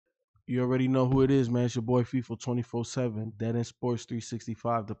You already know who it is, man. It's your boy FIFA 24/7, Dead End Sports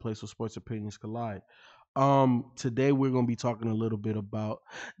 365, the place where sports opinions collide. Today we're gonna be talking a little bit about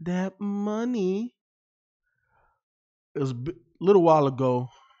that money. It was a little while ago.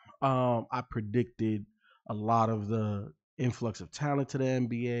 I predicted a lot of the influx of talent to the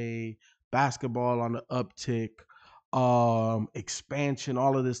NBA, basketball on the uptick, expansion,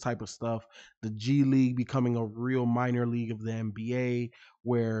 all of this type of stuff. The G League becoming a real minor league of the NBA,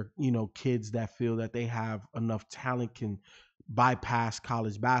 where kids that feel that they have enough talent can bypass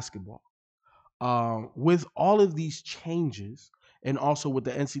college basketball. With all of these changes, and also with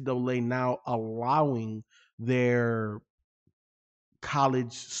the NCAA now allowing their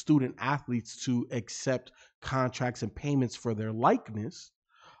college student athletes to accept contracts and payments for their likeness,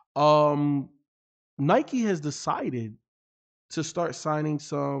 um, Nike has decided to start signing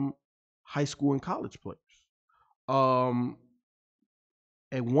some high school and college players. Um,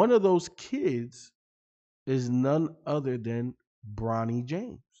 and one of those kids is none other than Bronny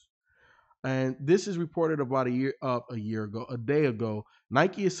James. And this is reported about a day ago.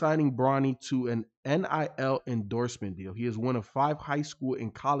 Nike is signing Bronny to an NIL endorsement deal. He is one of 5 high school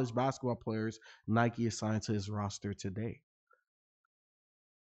and college basketball players Nike assigned to his roster today.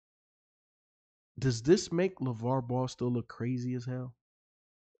 Does this make LeVar Ball still look crazy as hell?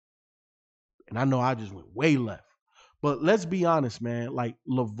 And I know I just went way left. But let's be honest, man. Like,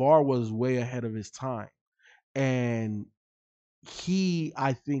 LeVar was way ahead of his time. And he,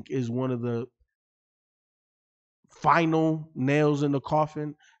 I think, is one of the final nails in the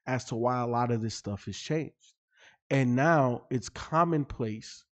coffin as to why a lot of this stuff has changed. And now it's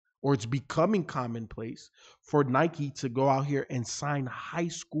commonplace, or it's becoming commonplace, for Nike to go out here and sign high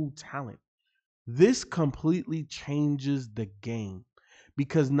school talent. This completely changes the game,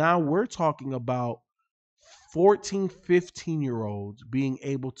 because now we're talking about 14, 15-year-olds being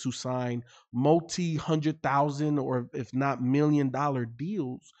able to sign multi-100,000 or if not $1 million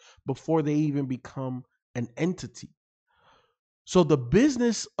deals before they even become an entity. So the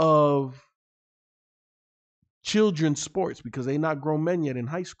business of children's sports, because they're not grown men yet in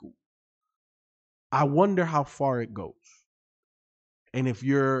high school, I wonder how far it goes. And if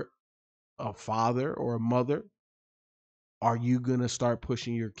you're a father or a mother, are you going to start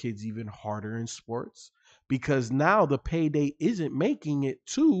pushing your kids even harder in sports? Because now the payday isn't making it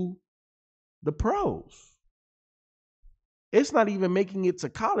to the pros. It's not even making it to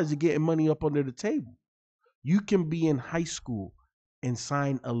college and getting money up under the table. You can be in high school and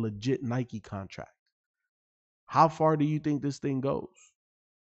sign a legit Nike contract. How far do you think this thing goes?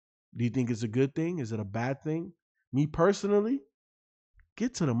 Do you think it's a good thing? Is it a bad thing? Me personally,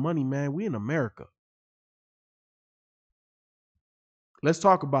 get to the money, man. We in America. Let's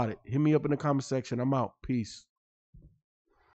talk about it. Hit me up in the comment section. I'm out. Peace.